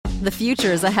The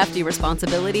future is a hefty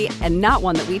responsibility and not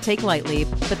one that we take lightly,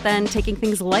 but then taking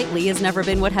things lightly has never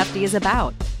been what Hefty is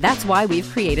about. That's why we've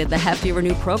created the Hefty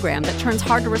Renew program that turns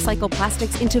hard-to-recycle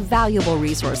plastics into valuable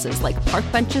resources like park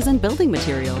benches and building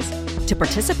materials. To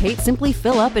participate, simply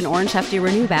fill up an orange Hefty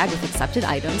Renew bag with accepted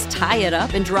items, tie it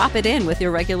up, and drop it in with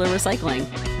your regular recycling.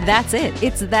 That's it.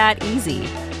 It's that easy.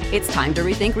 It's time to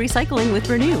rethink recycling with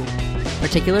Renew.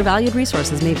 Particular valued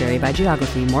resources may vary by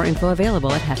geography. More info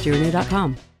available at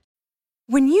heftyrenew.com.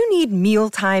 When you need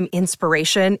mealtime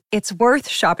inspiration, it's worth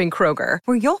shopping Kroger,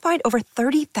 where you'll find over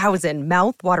 30,000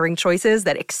 mouth-watering choices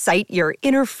that excite your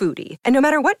inner foodie. And no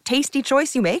matter what tasty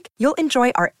choice you make, you'll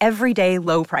enjoy our everyday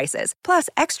low prices, plus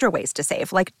extra ways to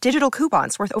save, like digital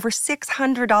coupons worth over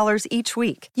 $600 each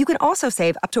week. You can also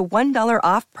save up to $1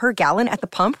 off per gallon at the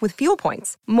pump with fuel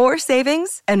points. More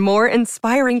savings and more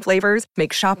inspiring flavors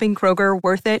make shopping Kroger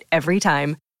worth it every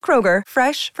time. Kroger,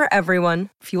 fresh for everyone.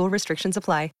 Fuel restrictions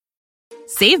apply.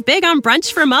 Save big on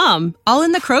brunch for mom, all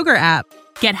in the Kroger app.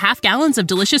 Get half gallons of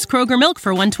delicious Kroger milk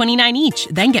for $1.29 each.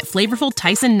 Then get flavorful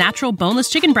Tyson natural boneless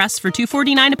chicken breasts for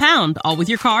 $2.49 a pound, all with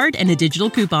your card and a digital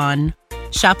coupon.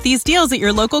 Shop these deals at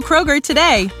your local Kroger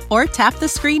today, or tap the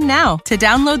screen now to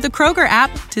download the Kroger app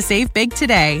to save big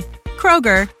today.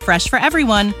 Kroger, fresh for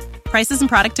everyone. Prices and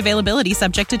product availability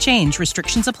subject to change.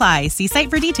 Restrictions apply. See site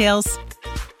for details.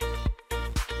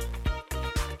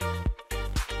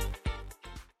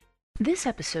 This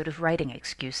episode of Writing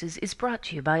Excuses is brought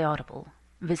to you by Audible.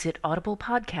 Visit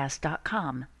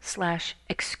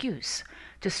audiblepodcast.com/excuse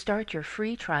to start your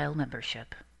free trial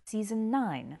membership. Season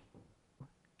 9,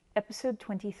 Episode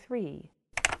 23.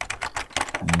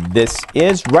 This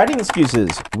is Writing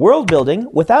Excuses, world building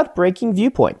without breaking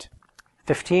Viewpoint.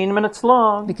 15 minutes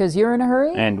long. Because you're in a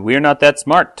hurry? And we're not that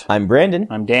smart. I'm Brandon.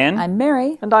 I'm Dan. I'm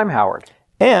Mary. And I'm Howard.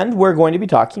 And we're going to be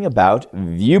talking about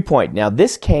Viewpoint. Now,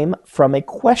 this came from a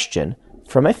question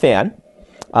from a fan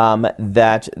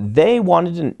that they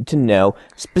wanted to know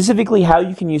specifically how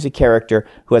you can use a character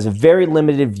who has a very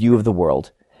limited view of the world,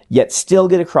 yet still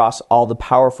get across all the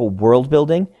powerful world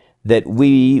building that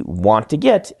we want to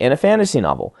get in a fantasy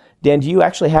novel. Dan, do you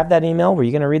actually have that email? Were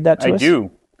you going to read that to us? I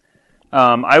do.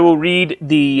 I will read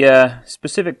the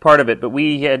specific part of it, but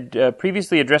we had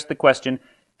previously addressed the question,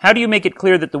 how do you make it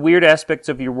clear that the weird aspects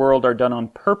of your world are done on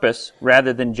purpose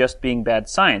rather than just being bad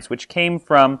science, which came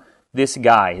from this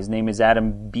guy. His name is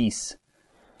Adam Beese.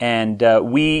 And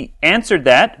we answered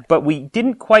that, but we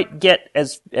didn't quite get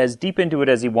as deep into it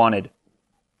as he wanted.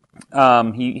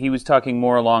 He was talking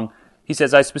more along. He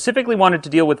says, I specifically wanted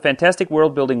to deal with fantastic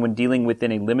world building when dealing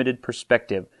within a limited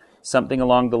perspective. Something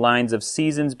along the lines of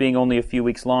seasons being only a few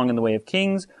weeks long in the Way of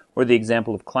Kings, or the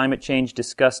example of climate change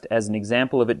discussed as an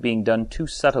example of it being done too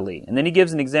subtly. And then he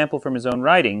gives an example from his own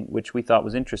writing, which we thought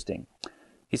was interesting.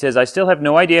 He says, I still have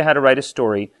no idea how to write a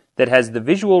story that has the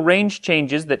visual range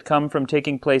changes that come from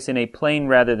taking place in a plane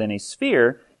rather than a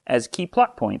sphere as key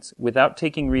plot points, without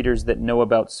taking readers that know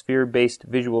about sphere-based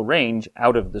visual range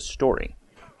out of the story.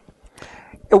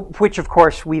 Which, of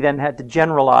course, we then had to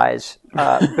generalize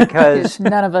because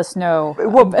none of us know.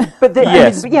 Well, but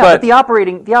yes, but the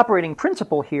operating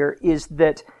principle here is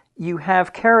that you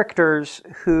have characters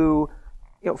who,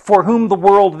 for whom the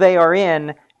world they are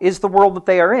in is the world that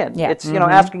they are in. Yeah. It's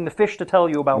asking the fish to tell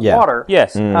you about water.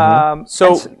 Yes.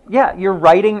 You're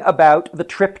writing about the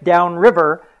trip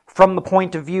downriver from the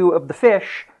point of view of the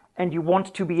fish, and you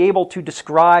want to be able to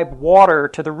describe water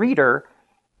to the reader.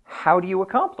 How do you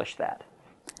accomplish that?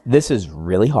 This is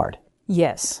really hard.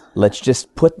 Yes. Let's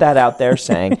just put that out there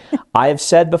saying, I have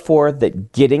said before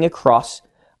that getting across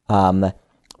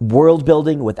world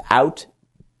building without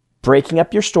breaking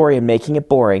up your story and making it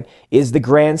boring is the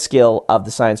grand skill of the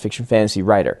science fiction fantasy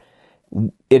writer.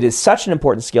 It is such an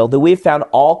important skill that we've found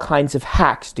all kinds of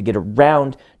hacks to get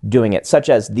around doing it, such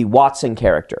as the Watson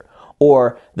character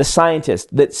or the scientist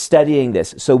that's studying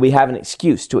this, so we have an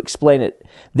excuse to explain it.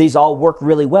 These all work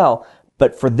really well.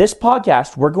 But for this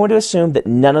podcast, we're going to assume that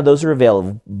none of those are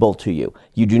available to you.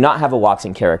 You do not have a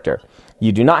Watson character.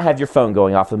 You do not have your phone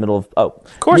going off in the middle of...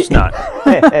 Of course not.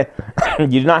 You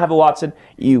do not have a Watson.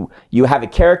 You have a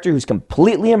character who's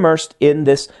completely immersed in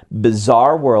this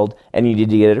bizarre world, and you need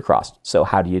to get it across. So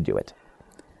how do you do it?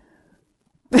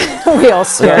 We all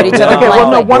stare at each other. Okay,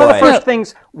 well, no. One of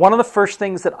the first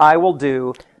things that I will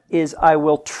do is I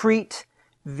will treat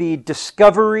the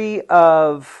discovery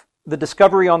on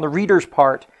the reader's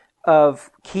part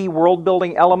of key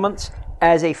world-building elements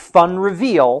as a fun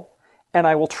reveal, and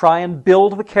I will try and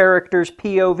build the character's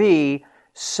POV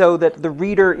so that the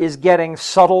reader is getting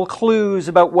subtle clues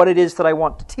about what it is that I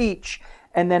want to teach,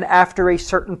 and then after a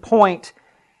certain point,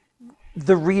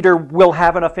 the reader will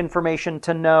have enough information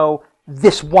to know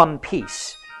this one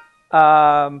piece.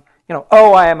 I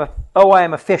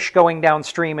am a fish going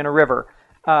downstream in a river,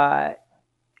 but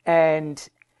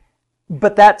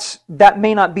that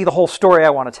may not be the whole story I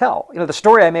want to tell. The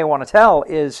story I may want to tell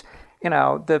is,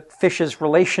 the fish's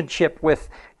relationship with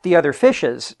the other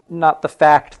fishes, not the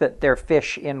fact that they're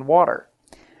fish in water.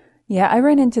 Yeah, I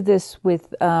ran into this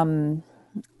with,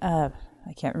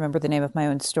 I can't remember the name of my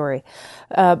own story,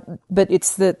 but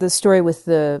it's the story with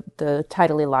the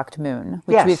tidally locked moon,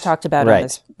 which we've talked about on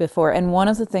this before. And one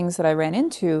of the things that I ran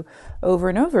into over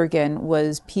and over again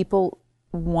was people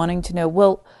wanting to know,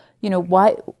 well,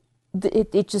 why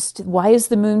why is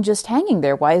the moon just hanging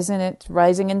there? Why isn't it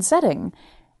rising and setting?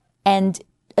 And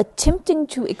attempting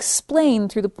to explain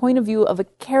through the point of view of a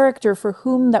character for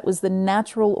whom that was the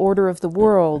natural order of the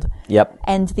world. Yep.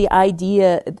 And the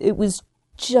idea, it was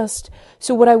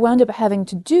so what I wound up having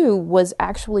to do was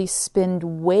actually spend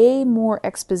way more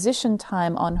exposition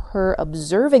time on her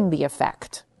observing the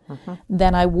effect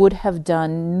than I would have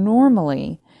done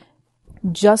normally,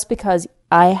 just because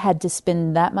I had to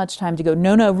spend that much time to go,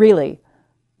 no, really,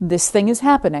 this thing is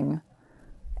happening,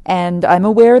 and I'm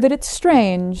aware that it's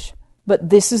strange, but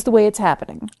this is the way it's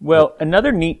happening. Well,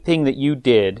 another neat thing that you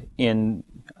did in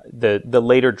the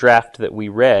later draft that we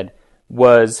read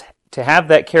was to have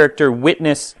that character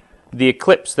witness the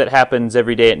eclipse that happens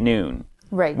every day at noon.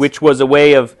 Right. Which was a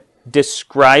way of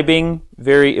describing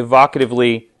very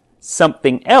evocatively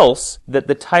something else that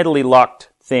the tidally locked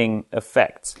thing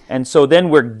affects. And so then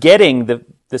we're getting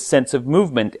the sense of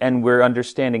movement, and we're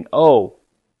understanding,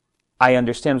 I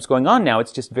understand what's going on now.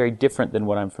 It's just very different than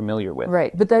what I'm familiar with.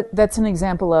 Right. But that's an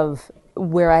example of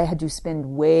where I had to spend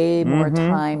way more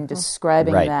time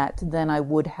describing that than I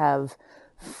would have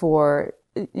for...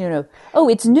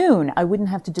 it's noon. I wouldn't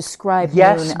have to describe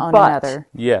noon on another.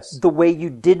 Yes. The way you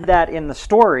did that in the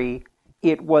story,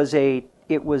 it was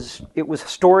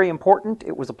story important,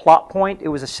 it was a plot point, it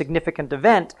was a significant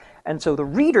event, and so the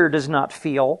reader does not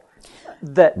feel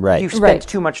that you've spent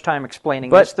too much time explaining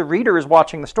this. The reader is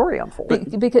watching the story unfold.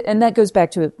 And that goes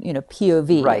back to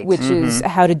POV, which is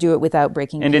how to do it without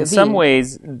breaking and POV. In some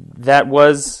ways, that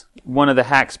was one of the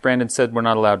hacks Brandon said we're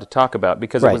not allowed to talk about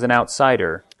because it was an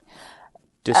outsider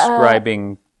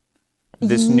describing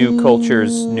this new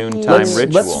culture's noontime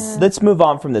ritual. Let's move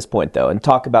on from this point, though, and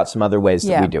talk about some other ways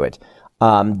that we do it.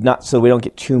 Not so we don't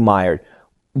get too mired.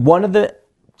 One of the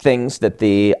things that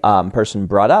the person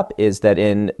brought up is that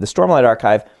in the Stormlight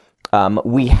Archive,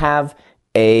 we have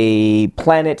a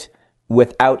planet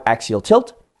without axial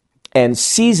tilt, and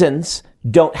seasons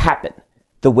don't happen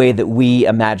the way that we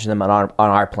imagine them on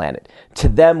our planet. To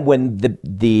them, when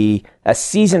a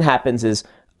season happens is,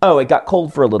 it got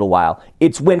cold for a little while.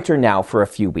 It's winter now for a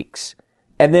few weeks.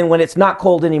 And then when it's not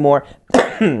cold anymore,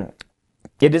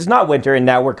 it is not winter, and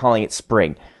now we're calling it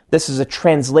spring. This is a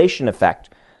translation effect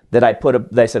that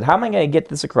I said, how am I going to get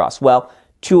this across? Well,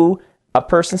 to a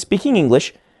person speaking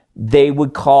English, they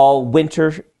would call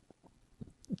winter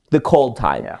the cold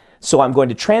time. Yeah. So I'm going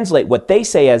to translate what they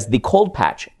say as the cold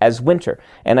patch as winter.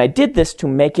 And I did this to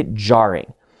make it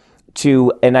jarring.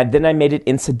 Then I made it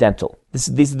incidental.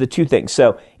 These are the two things.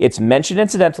 So it's mentioned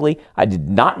incidentally. I did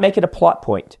not make it a plot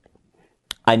point.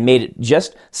 I made it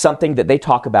just something that they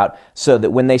talk about so that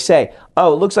when they say, it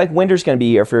looks like winter's going to be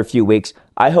here for a few weeks,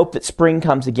 I hope that spring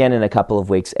comes again in a couple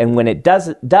of weeks. And when it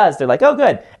does, they're like, oh,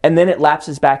 good. And then it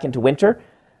lapses back into winter.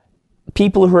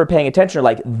 People who are paying attention are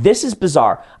like, this is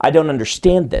bizarre. I don't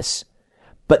understand this,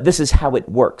 but this is how it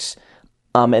works.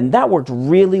 And that worked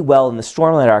really well in the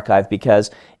Stormlight Archive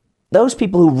because those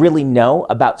people who really know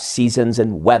about seasons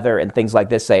and weather and things like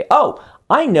this say,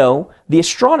 I know the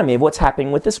astronomy of what's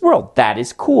happening with this world. That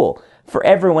is cool. For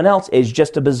everyone else, it's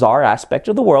just a bizarre aspect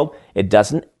of the world. It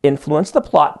doesn't influence the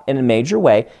plot in a major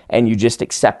way, and you just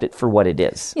accept it for what it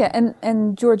is. Yeah,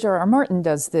 and George R.R. Martin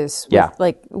does this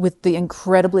with the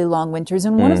incredibly long winters.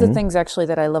 And one of the things actually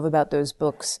that I love about those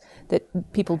books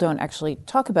that people don't actually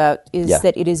talk about is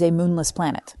that it is a moonless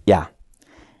planet. Yeah.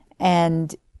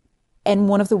 And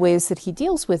one of the ways that he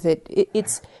deals with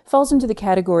it falls into the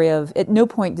category of, at no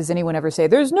point does anyone ever say,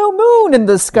 there's no moon in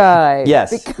the sky.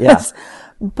 Yes,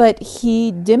 But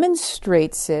he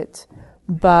demonstrates it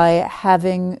by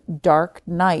having dark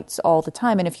nights all the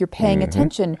time. And if you're paying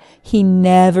attention, he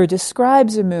never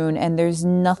describes a moon, and there's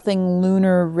nothing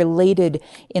lunar related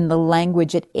in the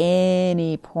language at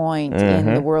any point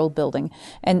in the world building.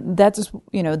 And that's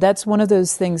one of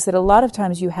those things that a lot of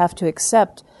times you have to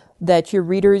accept that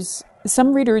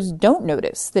some readers don't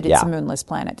notice that it's a moonless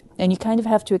planet, and you kind of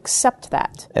have to accept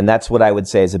that. And that's what I would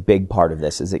say is a big part of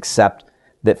this, is accept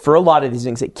that for a lot of these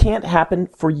things, it can't happen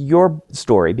for your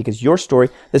story, because your story,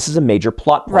 this is a major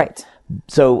plot point. Right.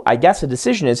 So I guess a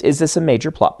decision is this a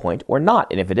major plot point or not?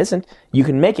 And if it isn't, you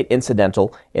can make it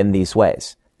incidental in these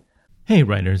ways. Hey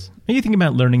writers, are you thinking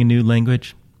about learning a new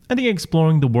language? I think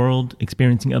exploring the world,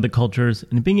 experiencing other cultures,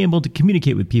 and being able to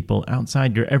communicate with people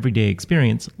outside your everyday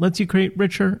experience lets you create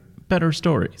richer, better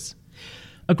stories.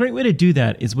 A great way to do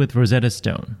that is with Rosetta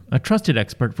Stone, a trusted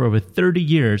expert for over 30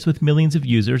 years with millions of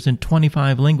users in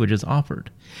 25 languages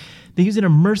offered. They use an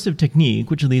immersive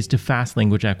technique which leads to fast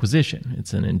language acquisition.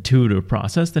 It's an intuitive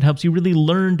process that helps you really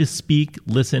learn to speak,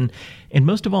 listen, and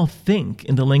most of all, think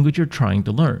in the language you're trying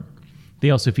to learn. They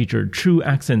also feature true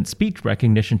accent speech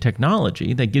recognition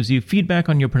technology that gives you feedback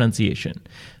on your pronunciation.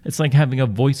 It's like having a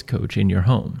voice coach in your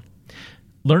home.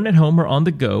 Learn at home or on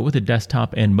the go with a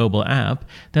desktop and mobile app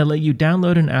that let you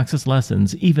download and access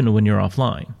lessons even when you're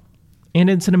offline. And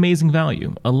it's an amazing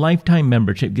value. A lifetime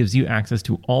membership gives you access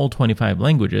to all 25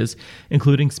 languages,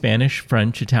 including Spanish,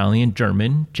 French, Italian,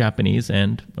 German, Japanese,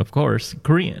 and, of course,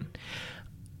 Korean.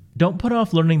 Don't put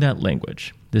off learning that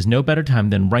language. There's no better time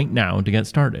than right now to get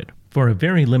started. For a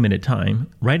very limited time,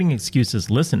 Writing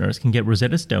Excuses listeners can get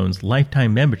Rosetta Stone's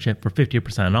lifetime membership for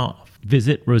 50% off.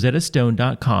 Visit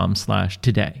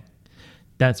rosettastone.com/today.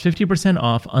 That's 50%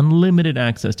 off unlimited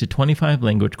access to 25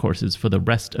 language courses for the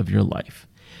rest of your life.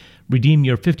 Redeem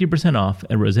your 50% off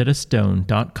at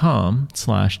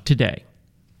rosettastone.com/today.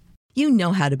 You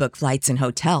know how to book flights and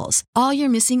hotels. All you're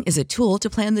missing is a tool to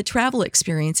plan the travel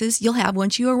experiences you'll have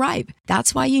once you arrive.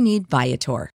 That's why you need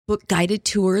Viator. Book guided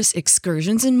tours,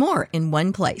 excursions, and more in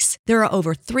one place. There are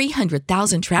over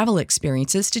 300,000 travel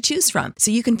experiences to choose from, so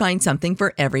you can find something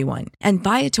for everyone. And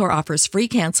Viator offers free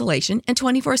cancellation and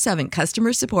 24/7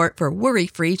 customer support for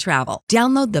worry-free travel.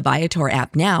 Download the Viator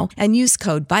app now and use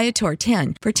code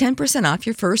Viator10 for 10% off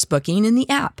your first booking in the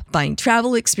app. Find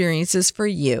travel experiences for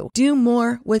you. Do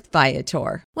more with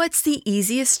Viator. What's the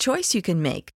easiest choice you can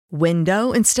make?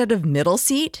 Window instead of middle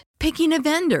seat? Picking a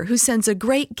vendor who sends a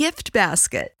great gift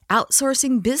basket?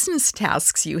 Outsourcing business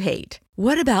tasks you hate?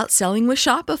 What about selling with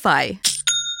Shopify?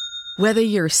 Whether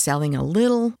you're selling a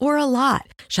little or a lot,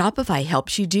 Shopify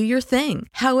helps you do your thing,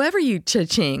 however you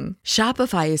cha-ching.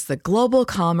 Shopify is the global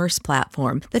commerce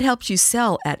platform that helps you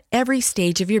sell at every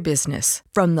stage of your business.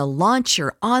 From the launch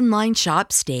your online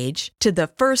shop stage to the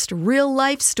first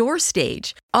real-life store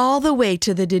stage, all the way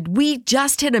to the did we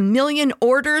just hit 1 million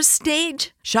orders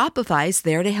stage. Shopify's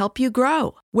there to help you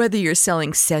grow. Whether you're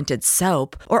selling scented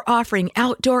soap or offering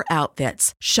outdoor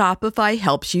outfits, Shopify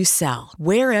helps you sell.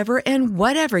 Wherever and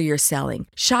whatever you're selling,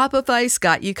 Shopify's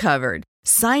got you covered.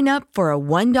 Sign up for a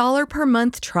 $1 per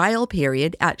month trial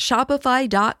period at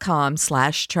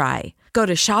shopify.com/try. Go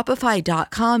to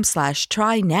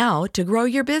shopify.com/try now to grow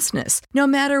your business, no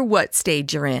matter what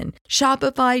stage you're in.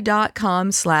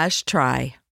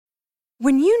 Shopify.com/try.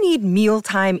 When you need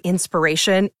mealtime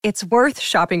inspiration, it's worth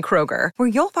shopping Kroger, where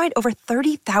you'll find over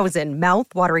 30,000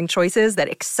 mouth-watering choices that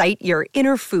excite your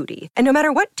inner foodie. And no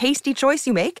matter what tasty choice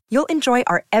you make, you'll enjoy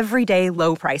our everyday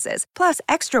low prices, plus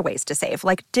extra ways to save,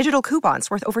 like digital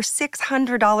coupons worth over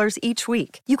 $600 each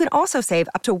week. You can also save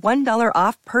up to $1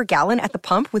 off per gallon at the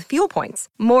pump with fuel points.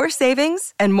 More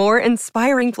savings and more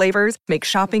inspiring flavors make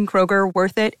shopping Kroger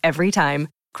worth it every time.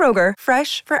 Kroger,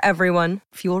 fresh for everyone.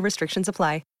 Fuel restrictions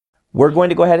apply. We're going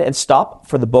to go ahead and stop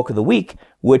for the book of the week,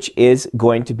 which is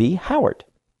going to be Howard.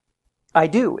 I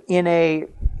do. I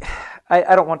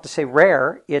don't want to say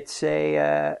rare. It's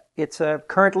a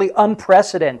currently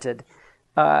unprecedented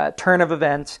turn of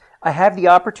events. I have the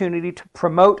opportunity to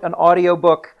promote an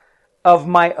audiobook of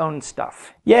my own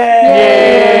stuff.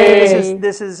 Yay!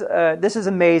 This is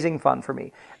amazing fun for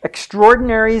me.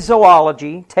 Extraordinary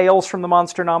Zoology: Tales from the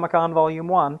Monsternomicon, Volume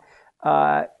 1,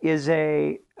 is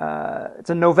it's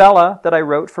a novella that I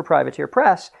wrote for Privateer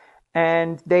Press,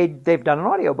 and they've done an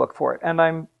audiobook for it, and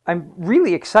I'm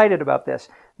really excited about this.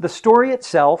 The story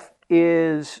itself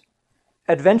is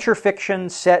adventure fiction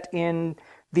set in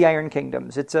the Iron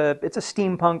Kingdoms. It's a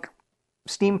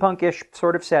steampunk-ish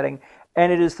sort of setting,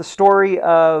 and it is the story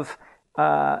of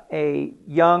a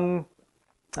young,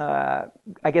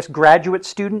 graduate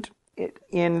student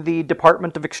in the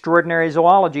Department of Extraordinary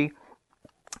Zoology,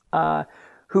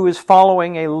 who is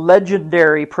following a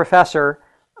legendary professor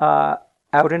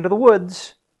out into the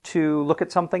woods to look at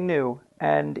something new.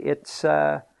 And it's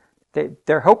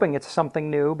they're hoping it's something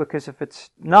new, because if it's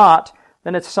not,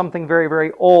 then it's something very,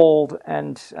 very old,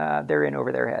 and they're in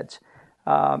over their heads.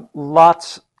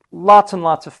 Lots and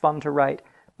lots of fun to write.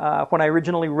 When I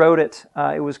originally wrote it,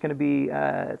 it was going to be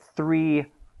 3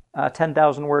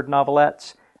 10,000-word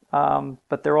novelettes,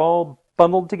 but they're all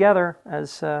bundled together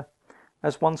as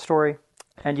one story.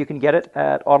 And you can get it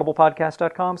at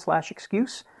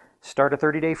audiblepodcast.com/excuse. start a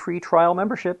 30-day free trial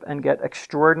membership and get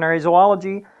Extraordinary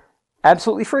Zoology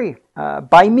absolutely free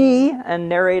by me and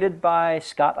narrated by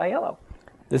Scott Aiello.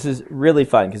 This is really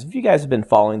fun because if you guys have been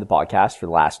following the podcast for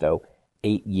the last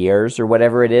 8 years or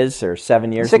whatever it is, or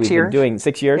 7 years, 6 years. Been doing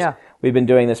 6 years. Yeah. We've been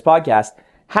doing this podcast.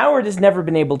 Howard has never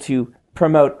been able to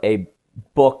promote a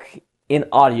book in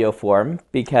audio form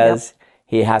because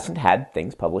he hasn't had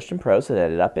things published in prose that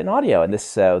ended up in audio, and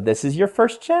this is your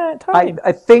first time.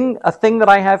 A thing that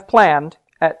I have planned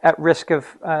at risk of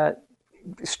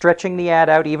stretching the ad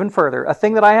out even further. A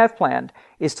thing that I have planned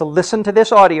is to listen to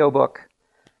this audiobook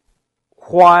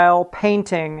while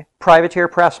painting privateer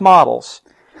press models,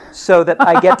 so that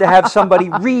I get to have somebody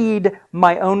read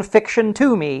my own fiction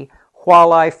to me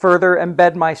while I further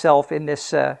embed myself in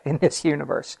this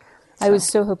universe. I was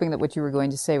so hoping that what you were going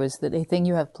to say was that a thing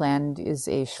you have planned is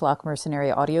a Schlock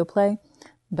Mercenary audio play,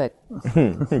 but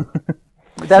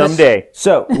someday.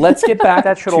 So let's get back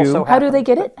that should to... also happen. How do they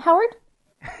get it, Howard?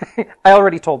 I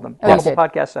already told them. Oh, you did.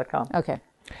 Audiblepodcast.com. Okay.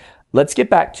 Let's get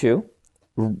back to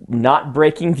not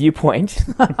breaking Viewpoint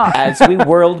as we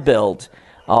world build.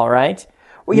 All right?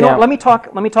 Well, you know what, let me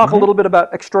talk a little bit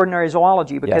about Extraordinary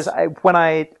Zoology, because Yes. when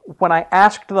I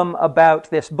asked them about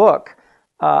this book,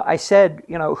 I said,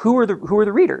 who are the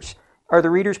readers? Are the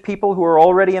readers people who are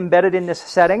already embedded in this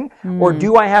setting, or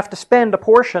do I have to spend a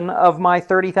portion of my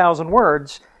 30,000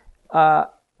 words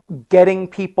getting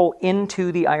people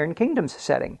into the Iron Kingdom's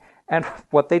setting? And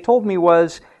what they told me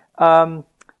was, try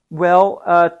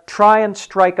and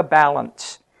strike a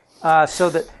balance so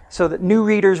that new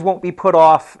readers won't be put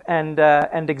off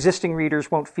and existing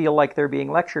readers won't feel like they're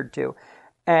being lectured to.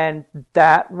 And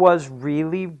that was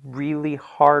really, really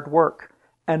hard work.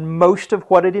 And most of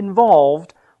what it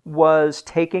involved was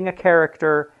taking a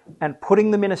character and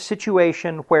putting them in a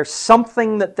situation where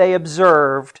something that they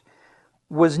observed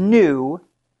was new,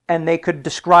 and they could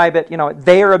describe it,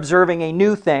 they are observing a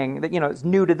new thing that, is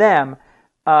new to them.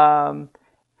 And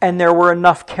there were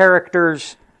enough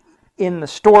characters in the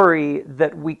story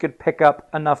that we could pick up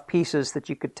enough pieces that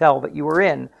you could tell that you were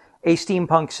in a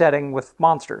steampunk setting with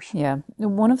monsters. Yeah.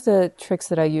 One of the tricks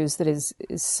that I use that is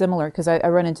similar, because I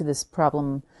run into this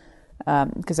problem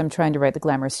because I'm trying to write the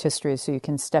glamorous history so you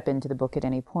can step into the book at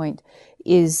any point,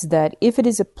 is that if it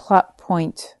is a plot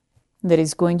point that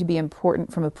is going to be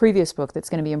important from a previous book that's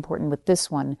going to be important with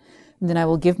this one, then I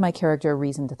will give my character a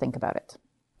reason to think about it.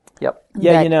 Yep.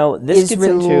 Yeah, this is gets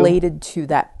related to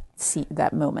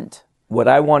that moment. What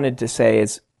I wanted to say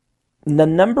is the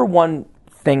number one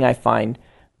thing I find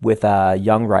with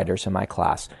young writers in my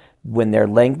class, when their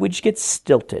language gets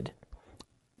stilted,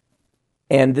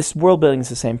 and this world building is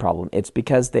the same problem, it's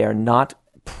because they are not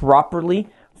properly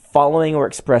following or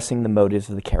expressing the motives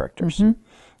of the characters.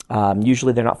 Mm-hmm.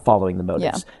 Usually they're not following the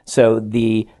motives. Yeah. So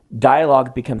the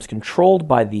dialogue becomes controlled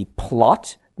by the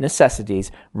plot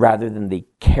necessities rather than the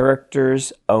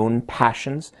character's own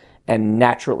passions and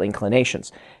natural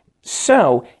inclinations.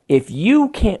 So if you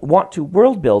can't want to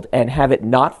world build and have it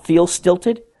not feel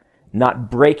stilted,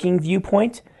 not breaking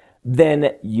Viewpoint,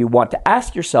 then you want to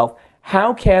ask yourself,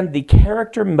 how can the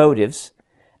character motives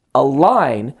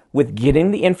align with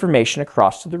getting the information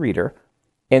across to the reader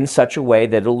in such a way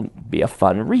that it'll be a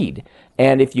fun read?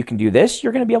 And if you can do this,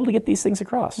 you're going to be able to get these things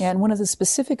across. Yeah, and one of the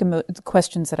specific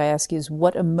questions that I ask is,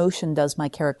 what emotion does my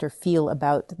character feel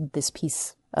about this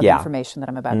piece of information that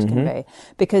I'm about to convey?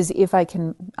 Because if I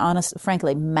can,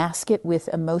 frankly, mask it with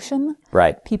emotion,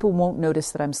 people won't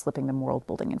notice that I'm slipping them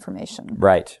world-building information.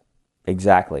 Right.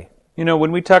 Exactly.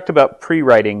 When we talked about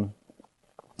pre-writing,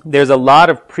 there's a lot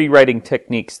of pre-writing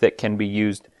techniques that can be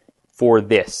used for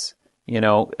this.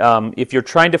 If you're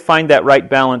trying to find that right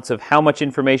balance of how much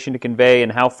information to convey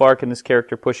and how far can this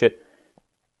character push it,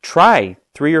 try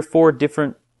 3 or 4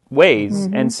 different ways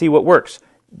and see what works.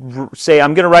 Say,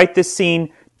 I'm going to write this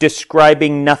scene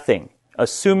describing nothing,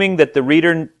 assuming that the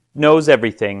reader knows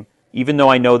everything, even though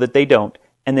I know that they don't,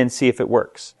 and then see if it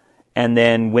works. And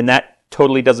then when that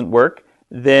totally doesn't work,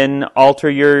 then alter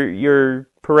your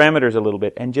parameters a little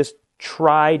bit and just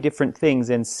try different things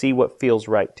and see what feels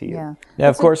right to you. Yeah. Now,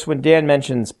 of course, when Dan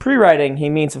mentions pre-writing, he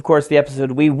means, of course, the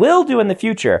episode we will do in the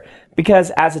future,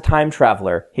 because as a time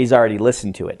traveler, he's already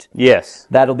listened to it. Yes.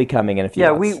 That'll be coming in a few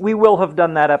months. Yeah, we will have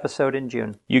done that episode in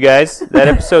June. You guys, that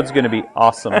episode's going to be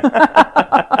awesome.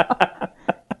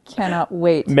 Cannot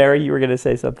wait. Mary, you were going to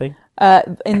say something?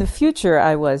 In the future,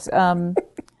 I was...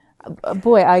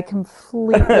 boy, I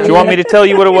completely... Do you want me to tell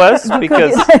you what it was?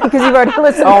 Because you've already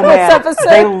listened to this episode.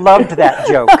 They loved that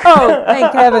joke. Oh,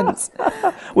 thank heavens.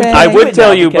 I would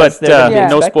tell you, but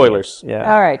no spoilers.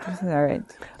 Yeah.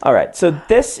 All right. So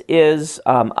this is...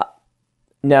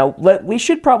 now, we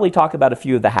should probably talk about a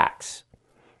few of the hacks.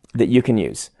 that you can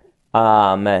use.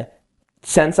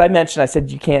 Since I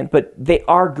said you can't, but they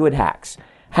are good hacks.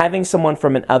 Having someone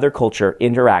from another culture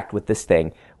interact with this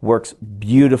thing works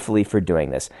beautifully for doing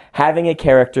this. Having a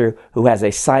character who has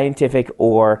a scientific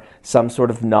or some sort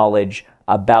of knowledge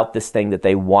about this thing that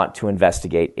they want to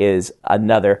investigate is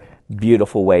another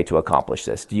beautiful way to accomplish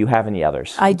this. Do you have any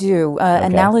others? I do.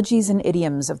 Analogies and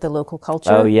idioms of the local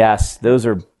culture. Oh, yes. Those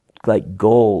are like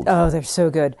gold. Oh, they're so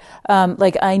good.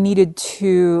 Like I needed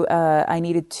to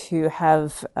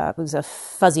have, it was a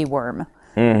fuzzy worm.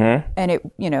 Mm-hmm. And it,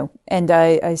 and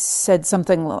I said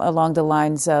something along the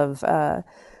lines of,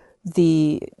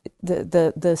 the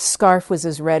scarf was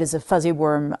as red as a fuzzy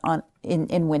worm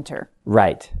in winter.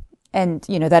 Right. And,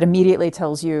 that immediately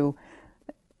tells you,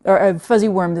 or a fuzzy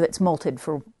worm that's molted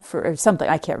for something.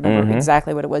 I can't remember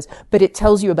exactly what it was, but it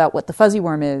tells you about what the fuzzy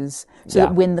worm is. So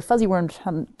that when the fuzzy worm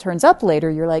turns up later,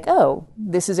 you're like, oh,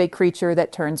 this is a creature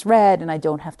that turns red and I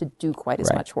don't have to do quite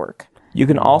as much work. You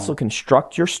can also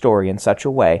construct your story in such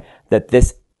a way that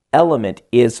this element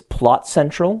is plot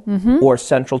central or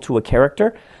central to a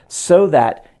character so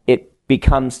that it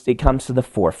comes to the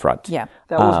forefront. Yeah.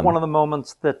 That was one of the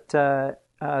moments that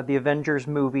the Avengers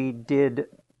movie did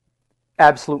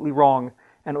absolutely wrong,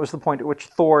 and it was the point at which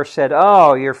Thor said,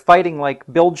 "Oh, you're fighting like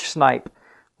bilge snipe."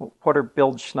 What are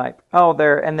bilge snipe? Oh,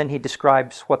 they're, and then he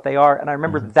describes what they are. And I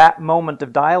remember that moment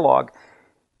of dialogue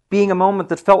being a moment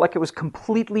that felt like it was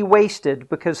completely wasted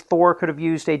because Thor could have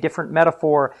used a different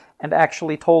metaphor and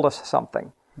actually told us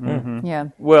something. Mm-hmm. Yeah.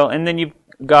 Well, and then you've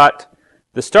got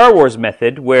the Star Wars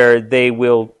method where they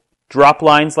will drop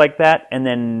lines like that and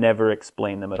then never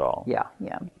explain them at all. Yeah.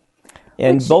 Yeah.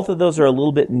 And both of those are a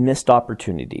little bit missed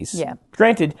opportunities. Yeah.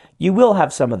 Granted, you will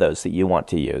have some of those that you want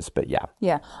to use, but yeah.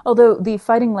 Yeah. Although the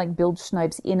fighting like bilge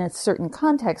snipes in a certain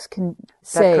context can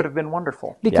say... That could have been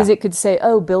wonderful. Because it could say,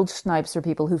 oh, bilge snipes are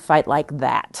people who fight like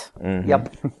that. Mm-hmm.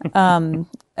 Yep.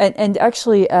 And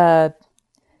actually,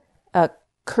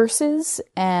 curses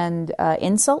and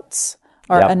insults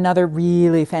are another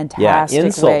really fantastic way.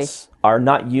 Insults are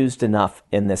not used enough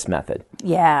in this method.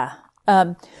 Yeah.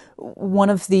 One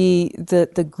of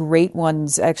the great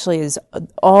ones actually is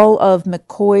all of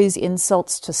McCoy's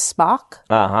insults to Spock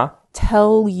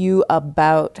tell you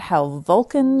about how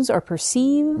Vulcans are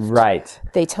perceived. Right.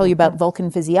 They tell you about Vulcan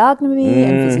physiognomy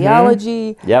and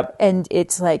physiology. Yep. And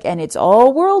it's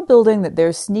all world building that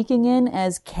they're sneaking in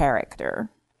as character.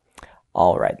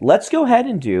 All right. Let's go ahead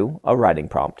and do a writing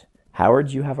prompt. Howard,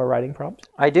 do you have a writing prompt?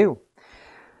 I do.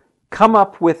 Come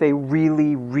up with a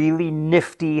really, really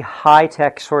nifty,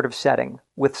 high-tech sort of setting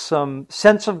with some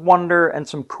sense of wonder and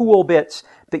some cool bits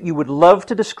that you would love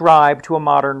to describe to a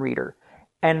modern reader.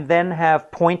 And then have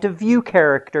point-of-view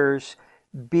characters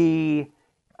be,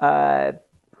 I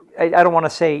don't want to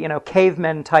say,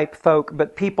 cavemen-type folk,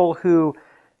 but people who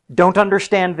don't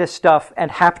understand this stuff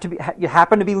and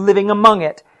happen to be living among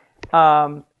it,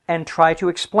 and try to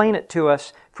explain it to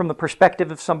us from the perspective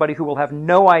of somebody who will have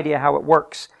no idea how it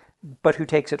works, but who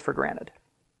takes it for granted.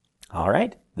 All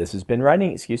right. This has been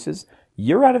Writing Excuses.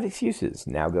 You're out of excuses.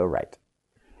 Now go write.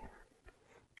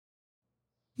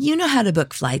 You know how to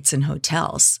book flights and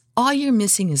hotels. All you're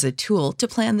missing is a tool to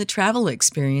plan the travel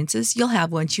experiences you'll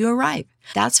have once you arrive.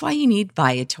 That's why you need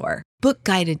Viator. Book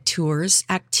guided tours,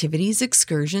 activities,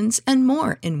 excursions, and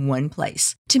more in one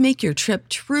place to make your trip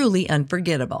truly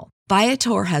unforgettable.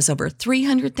 Viator has over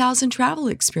 300,000 travel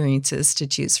experiences to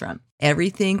choose from.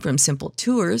 Everything from simple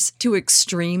tours to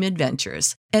extreme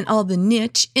adventures and all the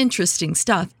niche, interesting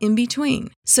stuff in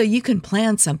between. So you can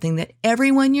plan something that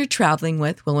everyone you're traveling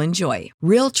with will enjoy.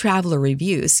 Real traveler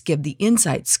reviews give the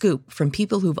inside scoop from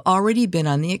people who've already been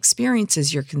on the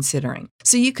experiences you're considering.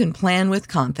 So you can plan with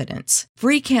confidence.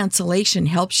 Free cancellation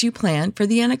helps you plan for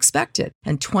the unexpected.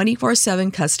 And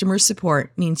 24/7 customer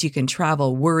support means you can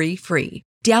travel worry-free.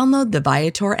 Download the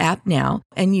Viator app now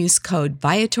and use code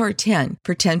Viator10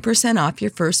 for 10% off your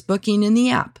first booking in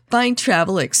the app. Find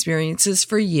travel experiences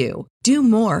for you. Do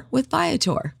more with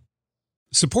Viator.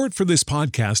 Support for this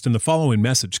podcast and the following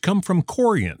message come from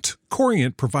Corient.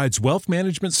 Corient provides wealth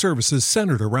management services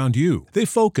centered around you. They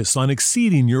focus on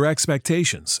exceeding your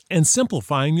expectations and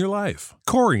simplifying your life.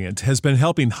 Corient has been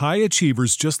helping high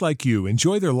achievers just like you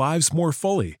enjoy their lives more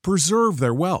fully, preserve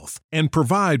their wealth, and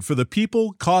provide for the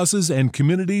people, causes, and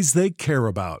communities they care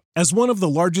about. As one of the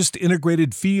largest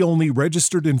integrated fee-only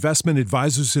registered investment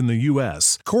advisors in the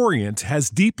U.S., Corient has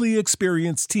deeply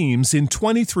experienced teams in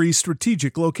 23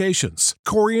 strategic locations.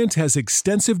 Corient has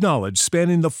extensive knowledge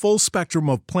spanning the full spectrum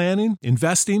of planning planning,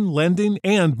 investing, lending,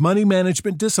 and money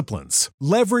management disciplines.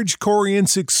 Leverage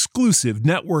Corient's exclusive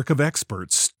network of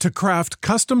experts to craft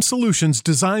custom solutions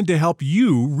designed to help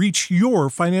you reach your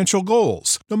financial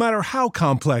goals, no matter how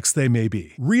complex they may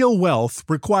be. Real wealth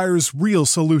requires real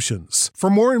solutions. For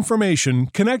more information,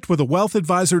 connect with a wealth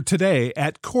advisor today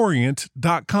at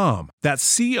Corient.com.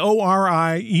 That's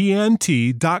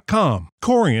Corient.com.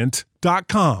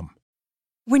 Corient.com.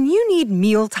 When you need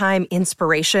mealtime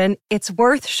inspiration, it's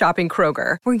worth shopping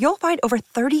Kroger, where you'll find over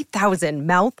 30,000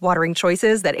 mouth-watering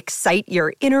choices that excite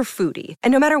your inner foodie.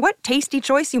 And no matter what tasty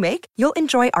choice you make, you'll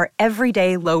enjoy our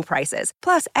everyday low prices,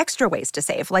 plus extra ways to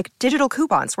save, like digital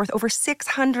coupons worth over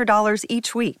 $600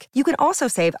 each week. You can also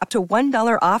save up to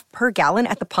 $1 off per gallon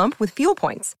at the pump with fuel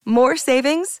points. More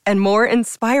savings and more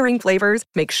inspiring flavors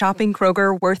make shopping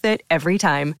Kroger worth it every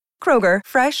time. Kroger,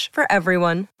 fresh for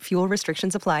everyone. Fuel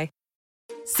restrictions apply.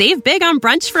 Save big on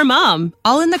brunch for mom,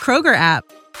 all in the Kroger app.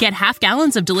 Get half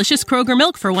gallons of delicious Kroger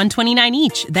milk for $1.29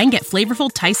 each. Then get flavorful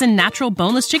Tyson natural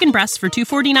boneless chicken breasts for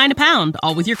 $2.49 a pound,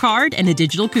 all with your card and a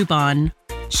digital coupon.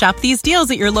 Shop these deals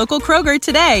at your local Kroger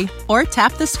today, or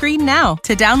tap the screen now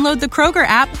to download the Kroger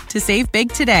app to save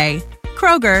big today.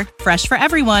 Kroger, fresh for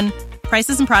everyone.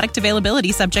 Prices and product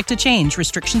availability subject to change.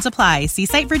 Restrictions apply. See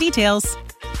site for details.